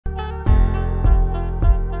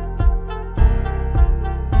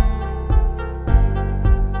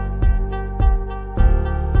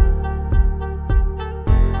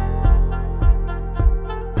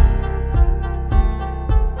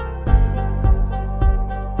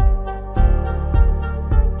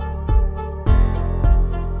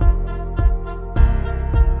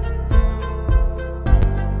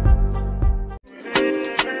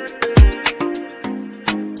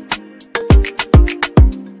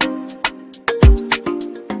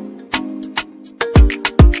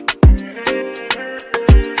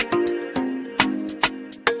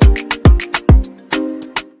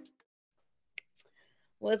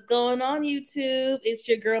going on, YouTube? It's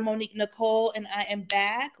your girl Monique Nicole, and I am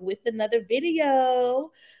back with another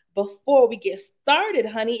video. Before we get started,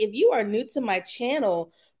 honey, if you are new to my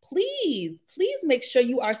channel, please make sure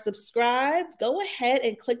you are subscribed. Go ahead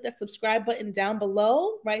and click that subscribe button down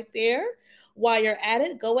below right there. While you're at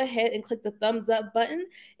it, go ahead and click the thumbs up button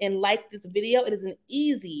and like this video. It is an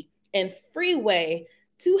easy and free way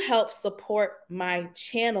to help support my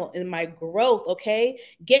channel and my growth, okay?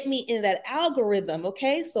 Get me in that algorithm,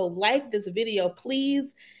 okay? So like this video,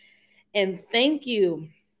 please, and thank you.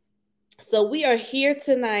 So we are here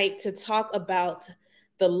tonight to talk about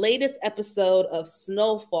the latest episode of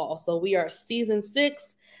Snowfall. So we are season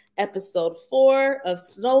 6, episode 4 of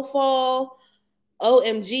Snowfall.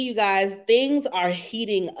 OMG, you guys, things are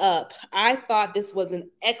heating up. I thought this was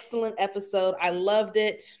an excellent episode. I loved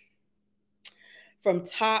it. From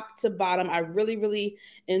top to bottom, I really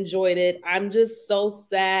enjoyed it. I'm just so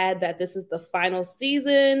sad that this is the final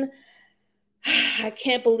season. I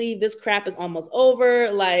can't believe this crap is almost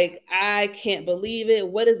over. Like, I can't believe it.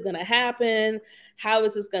 What is going to happen? How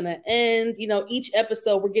is this going to end? You know, each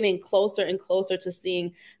episode, we're getting closer and closer to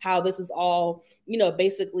seeing how this is all, you know,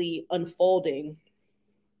 basically unfolding.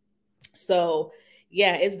 So,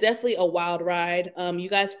 yeah, it's definitely a wild ride. You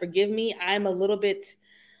guys forgive me. I'm a little bit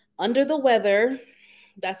under the weather.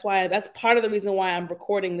 That's part of the reason why I'm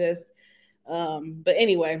recording this. But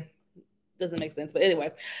anyway, doesn't make sense. But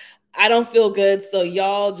anyway, I don't feel good. So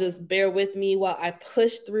y'all just bear with me while I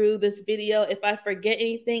push through this video. If I forget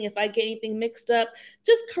anything, if I get anything mixed up,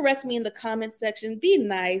 just correct me in the comment section. Be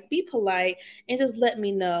nice, be polite, and just let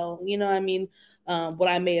me know, you know what I mean, what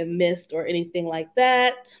I may have missed or anything like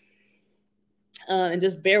that. And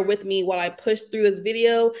just bear with me while I push through this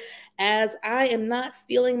video, as I am not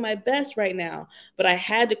feeling my best right now. But I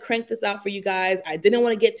had to crank this out for you guys. I didn't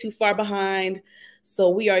want to get too far behind. So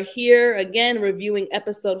we are here again reviewing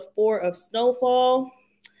episode 4 of Snowfall.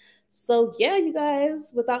 So yeah, you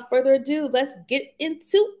guys, without further ado, let's get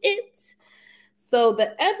into it. So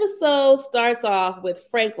the episode starts off with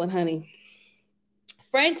Franklin, honey.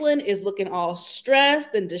 Franklin is looking all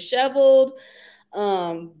stressed and disheveled.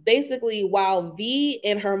 Basically, while V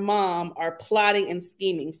and her mom are plotting and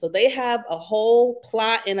scheming. So they have a whole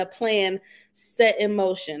plot and a plan set in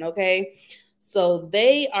motion, okay? So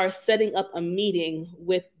they are setting up a meeting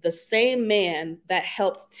with the same man that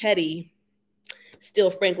helped Teddy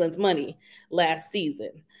steal Franklin's money last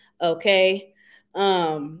season, okay?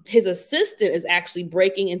 His assistant is actually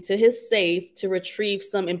breaking into his safe to retrieve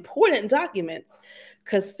some important documents.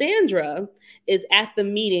 Cassandra is at the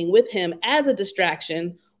meeting with him as a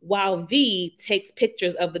distraction while V takes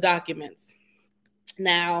pictures of the documents.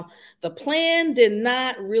 Now, the plan did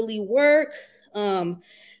not really work.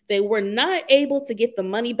 They were not able to get the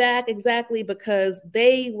money back exactly because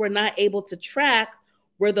they were not able to track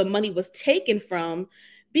where the money was taken from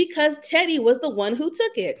because Teddy was the one who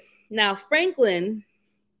took it. Now, Franklin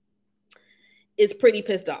is pretty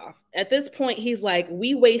pissed off. At this point, he's like,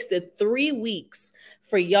 we wasted 3 weeks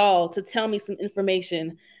for y'all to tell me some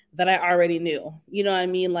information that I already knew. You know what I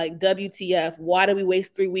mean? Like, WTF, why did we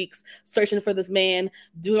waste 3 weeks searching for this man,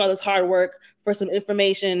 doing all this hard work for some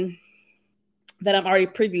information that I'm already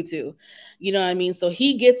privy to? You know what I mean? So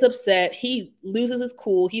he gets upset. He loses his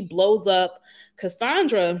cool. He blows up.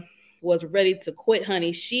 Cassandra was ready to quit,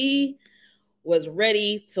 honey. She was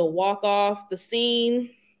ready to walk off the scene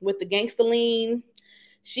with the gangster lean.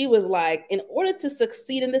 She was like, in order to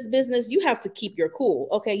succeed in this business, you have to keep your cool,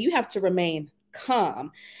 okay? You have to remain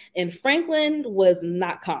calm. And Franklin was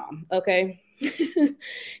not calm, okay?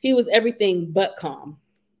 He was everything but calm.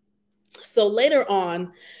 So later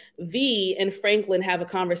on, V and Franklin have a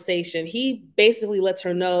conversation. He basically lets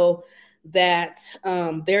her know that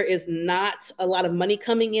there is not a lot of money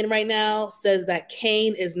coming in right now, says that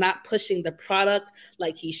Kane is not pushing the product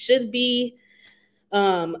like he should be.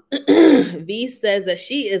 V says that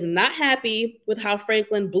she is not happy with how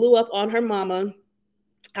Franklin blew up on her mama,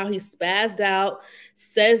 how he spazzed out,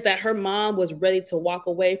 says that her mom was ready to walk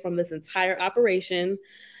away from this entire operation,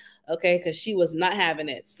 okay, because she was not having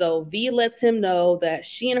it. So V lets him know that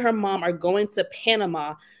she and her mom are going to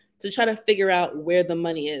Panama to try to figure out where the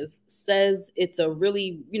money is. Says it's a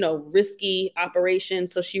really, you know, risky operation,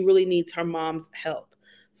 so she really needs her mom's help.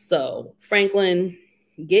 So Franklin,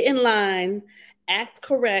 get in line, act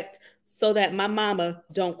correct so that my mama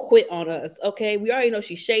don't quit on us, okay? We already know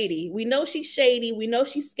she's shady. We know she's shady. We know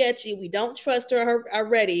she's sketchy. We don't trust her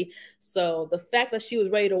already. So the fact that she was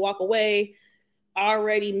ready to walk away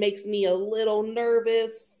already makes me a little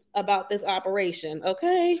nervous about this operation,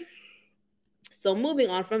 okay? So moving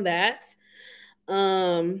on from that,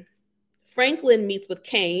 Franklin meets with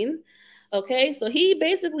Kane. Okay, so he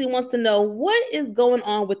basically wants to know what is going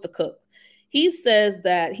on with the cook. He says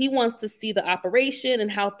that he wants to see the operation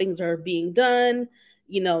and how things are being done.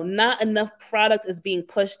 Not enough product is being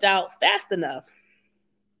pushed out fast enough.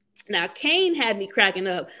 Now, Kane had me cracking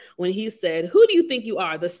up when he said, "Who do you think you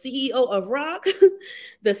are, the CEO of Rock,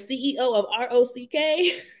 the CEO of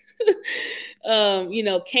ROCK?"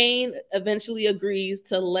 Kane eventually agrees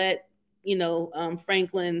to let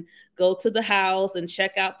Franklin go to the house and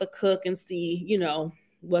check out the cook and see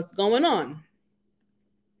what's going on.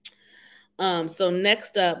 So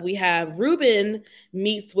next up, we have Ruben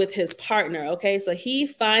meets with his partner. Okay, so he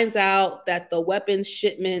finds out that the weapons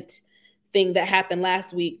shipment thing that happened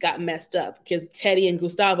last week got messed up because Teddy and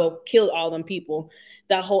Gustavo killed all them people.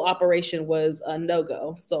 That whole operation was a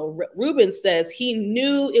no-go. So Ruben says he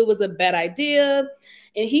knew it was a bad idea,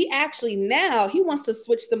 and he actually now he wants to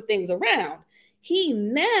switch some things around. He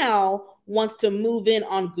now wants to move in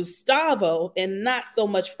on Gustavo and not so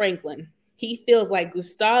much Franklin. He feels like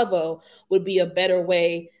Gustavo would be a better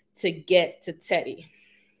way to get to Teddy.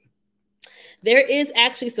 There is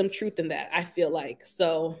actually some truth in that, I feel like.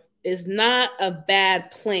 So it's not a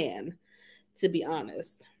bad plan, to be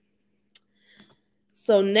honest.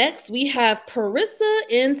 So next we have Parissa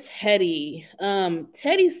and Teddy.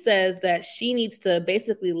 Teddy says that she needs to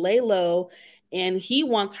basically lay low and he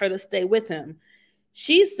wants her to stay with him.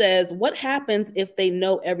 She says, "What happens if they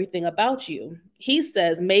know everything about you?" He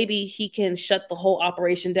says maybe he can shut the whole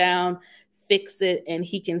operation down, fix it, and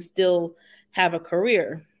he can still have a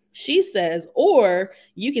career. She says, "Or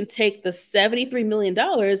you can take the $73 million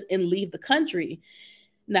and leave the country."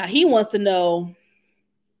 Now he wants to know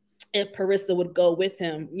if Parissa would go with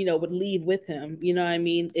him, would leave with him, what I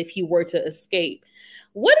mean, if he were to escape.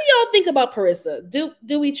 What do y'all think about Parissa?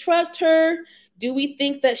 Do we trust her? Do we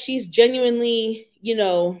think that she's genuinely,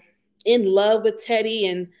 in love with Teddy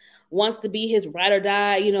and wants to be his ride or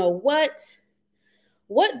die?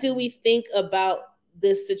 What do we think about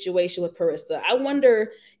this situation with Parissa? I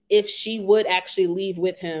wonder if she would actually leave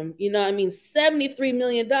with him. $73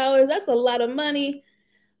 million, that's a lot of money.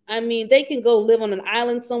 I mean, they can go live on an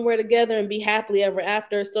island somewhere together and be happily ever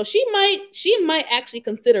after. So she might actually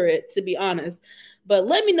consider it, to be honest. But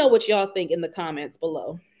let me know what y'all think in the comments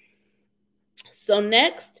below. So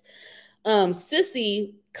next,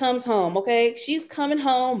 Sissy comes home, okay? She's coming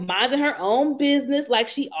home, minding her own business like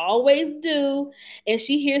she always do, and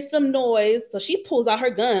she hears some noise, so she pulls out her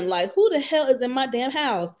gun like, who the hell is in my damn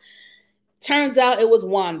house? Turns out it was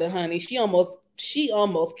Wanda, honey. She almost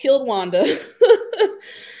killed Wanda.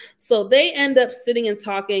 So they end up sitting and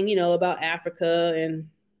talking, about Africa and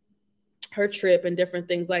her trip and different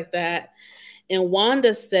things like that. And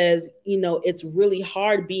Wanda says, it's really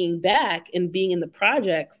hard being back and being in the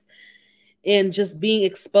projects and just being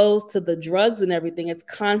exposed to the drugs and everything. It's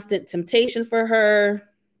constant temptation for her.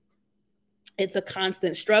 It's a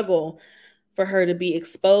constant struggle for her to be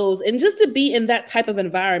exposed and just to be in that type of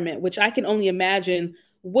environment, which I can only imagine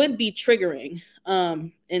would be triggering.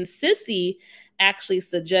 And Sissy actually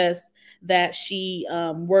suggests that she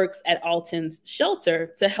works at Alton's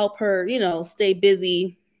shelter to help her, stay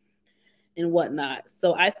busy and whatnot.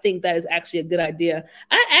 So I think that is actually a good idea.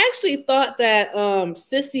 I actually thought that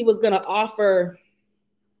Sissy was going to offer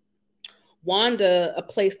Wanda a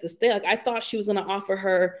place to stay. Like I thought she was going to offer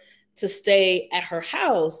her to stay at her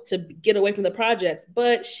house to get away from the projects,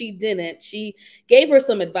 but she didn't. She gave her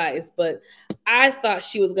some advice, but I thought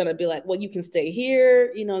she was going to be like, well, you can stay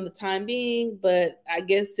here, in the time being, but I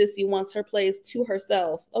guess Sissy wants her place to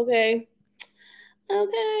herself. Okay.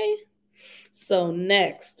 So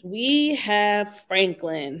next we have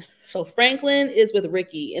Franklin. So Franklin is with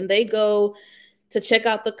Ricky and they go to check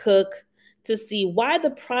out the cook to see why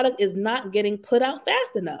the product is not getting put out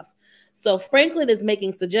fast enough. So Franklin is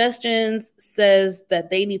making suggestions, says that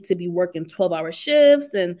they need to be working 12-hour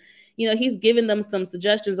shifts. And, he's giving them some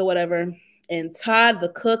suggestions or whatever. And Todd, the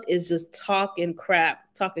cook, is just talking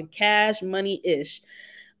crap, talking cash money-ish,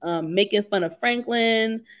 making fun of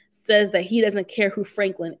Franklin, says that he doesn't care who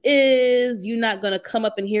Franklin is. You're not going to come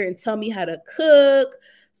up in here and tell me how to cook.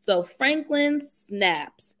 So Franklin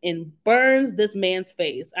snaps and burns this man's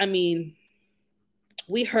face. I mean,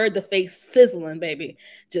 we heard the face sizzling, baby,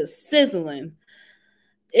 just sizzling.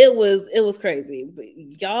 It was crazy. But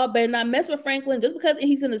y'all better not mess with Franklin. Just because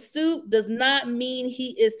he's in a suit does not mean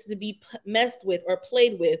he is to be messed with or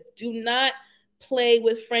played with. Do not play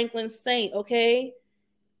with Franklin Saint, okay?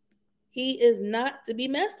 He is not to be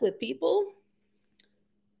messed with, people.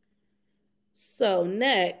 So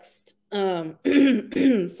next, so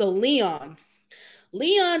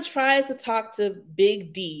Leon tries to talk to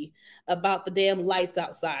Big D about the damn lights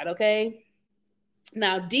outside, okay?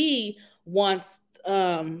 Now, D wants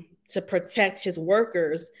to protect his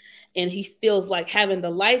workers, and he feels like having the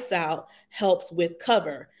lights out helps with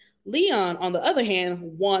cover. Leon, on the other hand,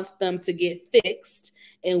 wants them to get fixed,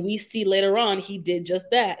 and we see later on he did just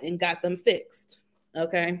that and got them fixed.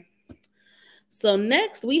 Okay. So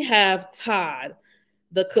next we have Todd,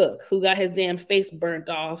 the cook, who got his damn face burnt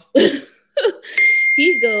off.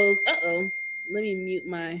 He goes, uh-oh, let me mute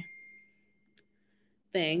my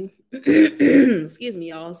thing. Excuse me,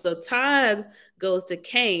 y'all. So Todd goes to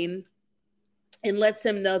Kane and lets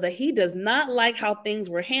him know that he does not like how things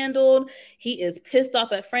were handled. He is pissed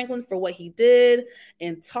off at Franklin for what he did,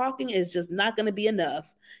 and talking is just not going to be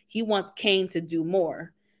enough. He wants Kane to do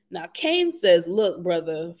more. Now, Kane says, look,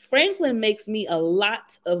 brother, Franklin makes me a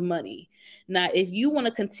lot of money. Now, if you want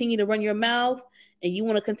to continue to run your mouth and you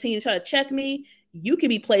want to continue to try to check me, you can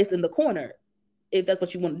be placed in the corner if that's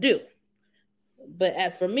what you want to do. But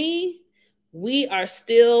as for me, we are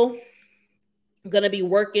still going to be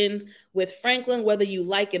working with Franklin, whether you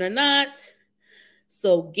like it or not.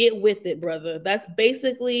 So get with it, brother. That's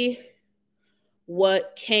basically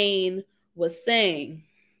what Kane was saying.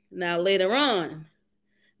 Now, later on,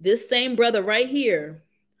 this same brother right here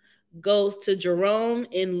goes to Jerome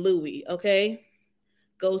and Louis, okay?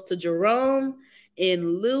 Goes to Jerome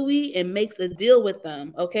and Louis and makes a deal with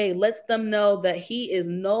them, okay? Lets them know that he is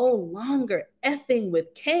no longer effing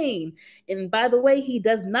with Kane. And by the way, he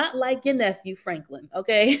does not like your nephew, Franklin,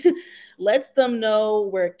 okay? Lets them know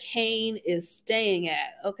where Kane is staying at,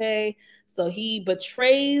 okay? So he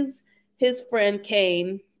betrays his friend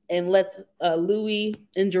Kane and lets Louis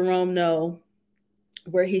and Jerome know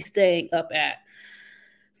where he's staying up at.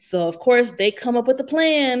 So, of course, they come up with a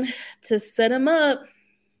plan to set him up.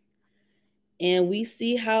 And we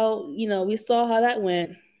see how, we saw how that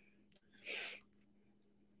went.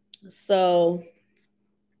 So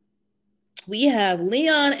we have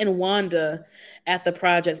Leon and Wanda at the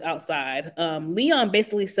projects outside. Leon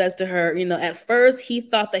basically says to her, at first he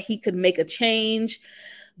thought that he could make a change,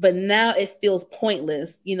 but now it feels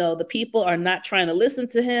pointless. The people are not trying to listen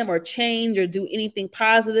to him or change or do anything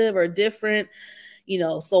positive or different.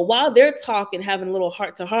 So while they're talking, having a little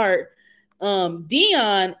heart to heart,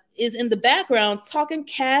 Dion is in the background talking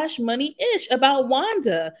cash money-ish about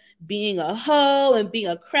Wanda being a hoe and being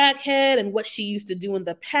a crackhead and what she used to do in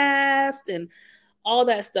the past and all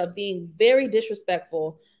that stuff, being very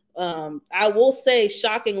disrespectful. I will say,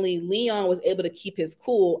 shockingly, Leon was able to keep his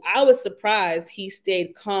cool. I was surprised he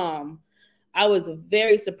stayed calm. I was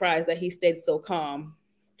very surprised that he stayed so calm.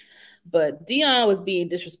 But Dion was being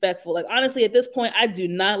disrespectful. Like, honestly, at this point, I do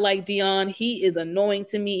not like Dion. He is annoying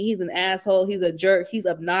to me. He's an asshole. He's a jerk. He's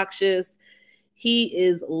obnoxious. He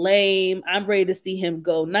is lame. I'm ready to see him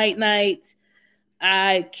go night-night.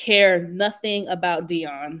 I care nothing about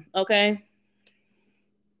Dion, okay?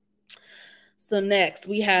 So next,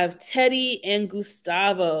 we have Teddy and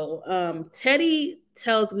Gustavo. Teddy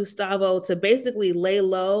tells Gustavo to basically lay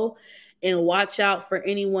low and watch out for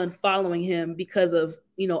anyone following him because of,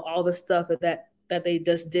 all the stuff that they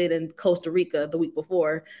just did in Costa Rica the week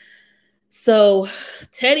before. So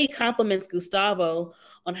Teddy compliments Gustavo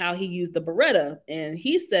on how he used the Beretta, and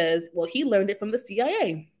he says, well, he learned it from the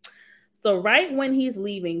CIA. So right when he's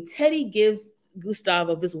leaving, Teddy gives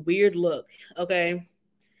Gustavo this weird look, okay?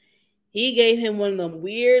 He gave him one of them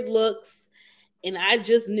weird looks, and I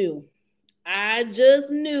just knew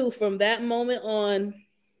from that moment on,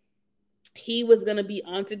 he was going to be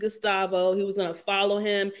onto Gustavo. He was going to follow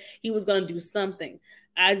him. He was going to do something.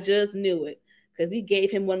 I just knew it because he gave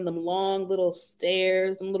him one of them long little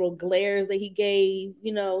stares, some little glares that he gave,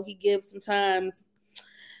 he gives sometimes.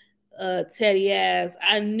 Teddy ass.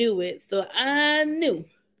 I knew it. So I knew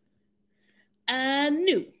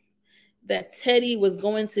that Teddy was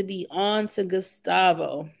going to be on to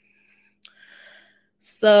Gustavo.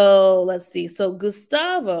 So let's see. So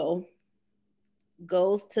Gustavo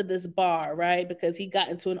goes to this bar, right? Because he got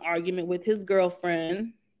into an argument with his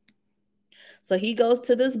girlfriend. So he goes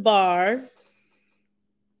to this bar.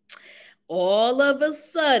 All of a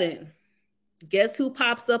sudden, guess who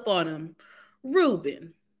pops up on him?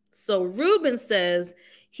 Ruben. So Ruben says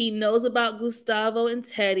he knows about Gustavo and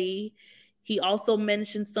Teddy. He also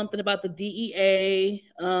mentioned something about the DEA.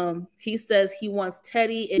 He says he wants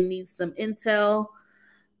Teddy and needs some intel.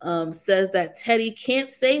 Says that Teddy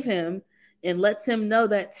can't save him and lets him know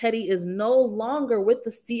that Teddy is no longer with the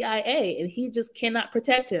CIA and he just cannot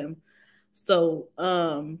protect him. So,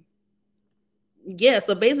 yeah,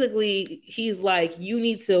 so basically he's like, you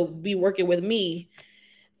need to be working with me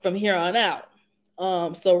from here on out.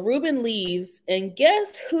 So Ruben leaves, and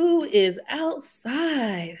guess who is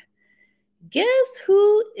outside? Guess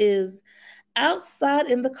who is outside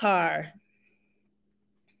in the car,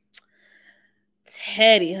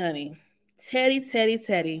 Teddy, honey.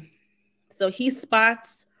 Teddy. So he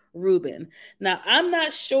spots Ruben. Now, I'm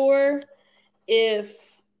not sure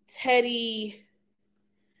if Teddy,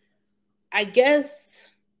 I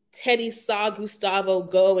guess Teddy saw Gustavo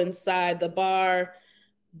go inside the bar,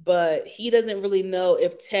 but he doesn't really know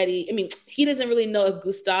if he doesn't really know if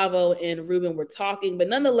Gustavo and Ruben were talking, but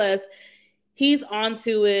nonetheless, he's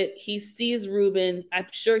onto it. He sees Ruben. I'm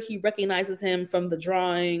sure he recognizes him from the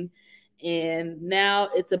drawing. And now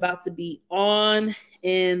it's about to be on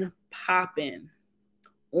and popping.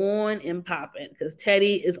 On and popping. Because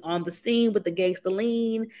Teddy is on the scene with the gangsta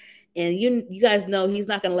lean. And you guys know he's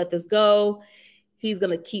not going to let this go. He's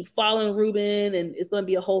going to keep following Ruben. And it's going to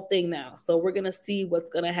be a whole thing now. So we're going to see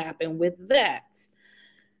what's going to happen with that.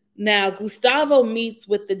 Now, Gustavo meets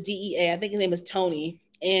with the DEA. I think his name is Tony.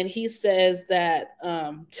 And he says that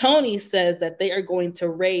Tony says that they are going to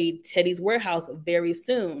raid Teddy's warehouse very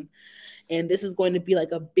soon. And this is going to be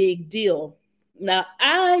like a big deal. Now,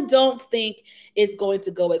 I don't think it's going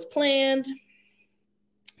to go as planned.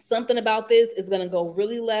 Something about this is going to go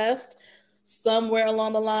really left somewhere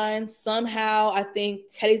along the line. Somehow, I think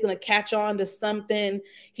Teddy's going to catch on to something.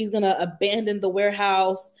 He's going to abandon the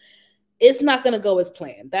warehouse. It's not going to go as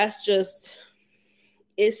planned.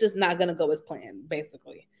 It's just not going to go as planned,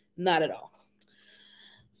 basically. Not at all.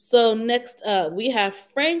 So next up, we have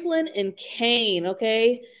Franklin and Kane,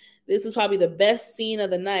 okay? This is probably the best scene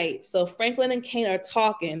of the night. So Franklin and Kane are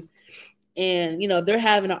talking, and, they're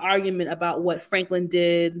having an argument about what Franklin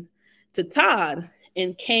did to Todd.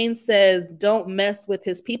 And Kane says, don't mess with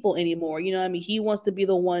his people anymore. He wants to be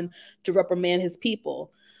the one to reprimand his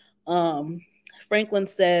people. Franklin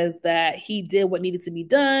says that he did what needed to be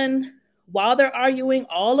done. While they're arguing,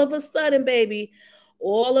 all of a sudden,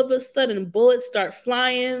 bullets start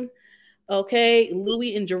flying. Okay,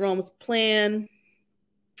 Louis and Jerome's plan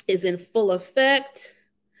is in full effect.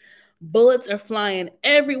 Bullets are flying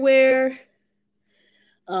everywhere.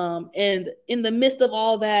 And in the midst of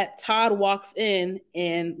all that, Todd walks in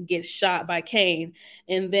and gets shot by Kane.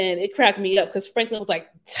 And then it cracked me up because Franklin was like,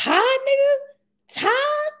 Todd, nigga?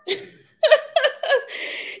 Todd?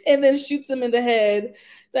 And then shoots him in the head.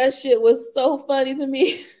 That shit was so funny to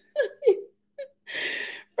me.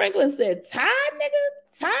 Franklin said, Todd,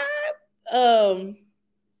 nigga? Todd?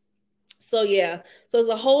 So yeah. So it's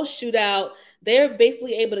a whole shootout. They're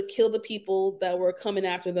basically able to kill the people that were coming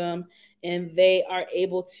after them, and they are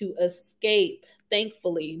able to escape.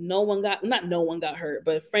 Thankfully, not no one got hurt,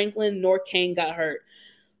 but Franklin nor Kane got hurt,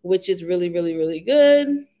 which is really, really, really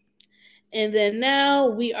good. And then now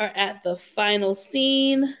we are at the final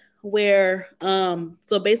scene where,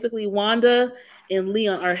 so basically Wanda and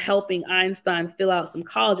Leon are helping Einstein fill out some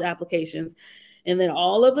college applications. And then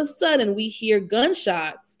all of a sudden we hear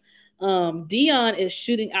gunshots. Dion is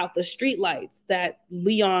shooting out the streetlights that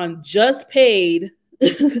Leon just paid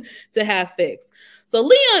to have fixed. So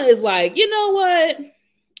Leon is like, you know what?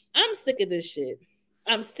 I'm sick of this shit.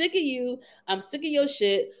 I'm sick of you. I'm sick of your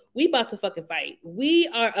shit. We about to fucking fight. We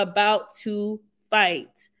are about to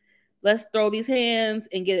fight. Let's throw these hands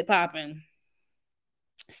and get it popping.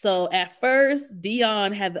 So at first,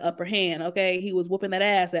 Dion had the upper hand, okay? He was whooping that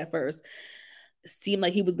ass at first. It seemed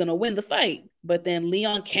like he was going to win the fight. But then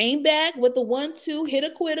Leon came back with the 1-2, hit a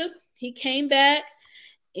quitter. He came back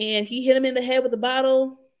and he hit him in the head with the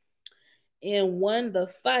bottle and won the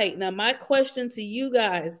fight. Now, my question to you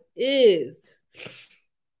guys is,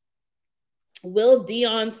 will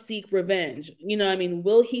Dion seek revenge?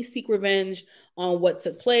 Will he seek revenge on what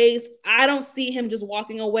took place? I don't see him just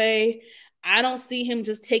walking away. I don't see him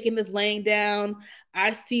just taking this laying down.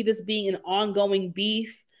 I see this being an ongoing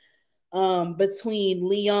beef between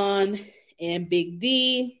Leon and Big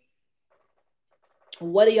D.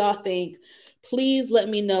 What do y'all think? Please let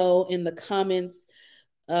me know in the comments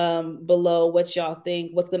below what y'all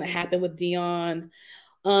think, what's going to happen with Dion.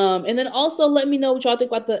 And then also let me know what y'all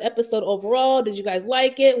think about the episode overall. Did you guys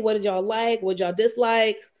like it? What did y'all like? What did y'all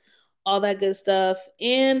dislike? All that good stuff.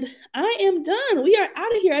 And I am done. We are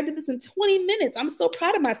out of here. I did this in 20 minutes. I'm so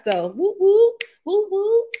proud of myself. Woo, woo, woo,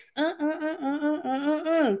 woo.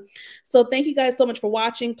 So thank you guys so much for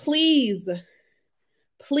watching. Please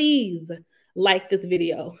like this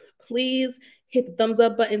video. Please hit the thumbs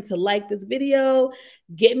up button to like this video.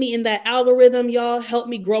 Get me in that algorithm, y'all. Help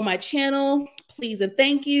me grow my channel. Please and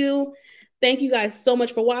thank you. Thank you guys so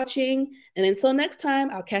much for watching. And until next time,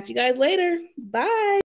 I'll catch you guys later. Bye.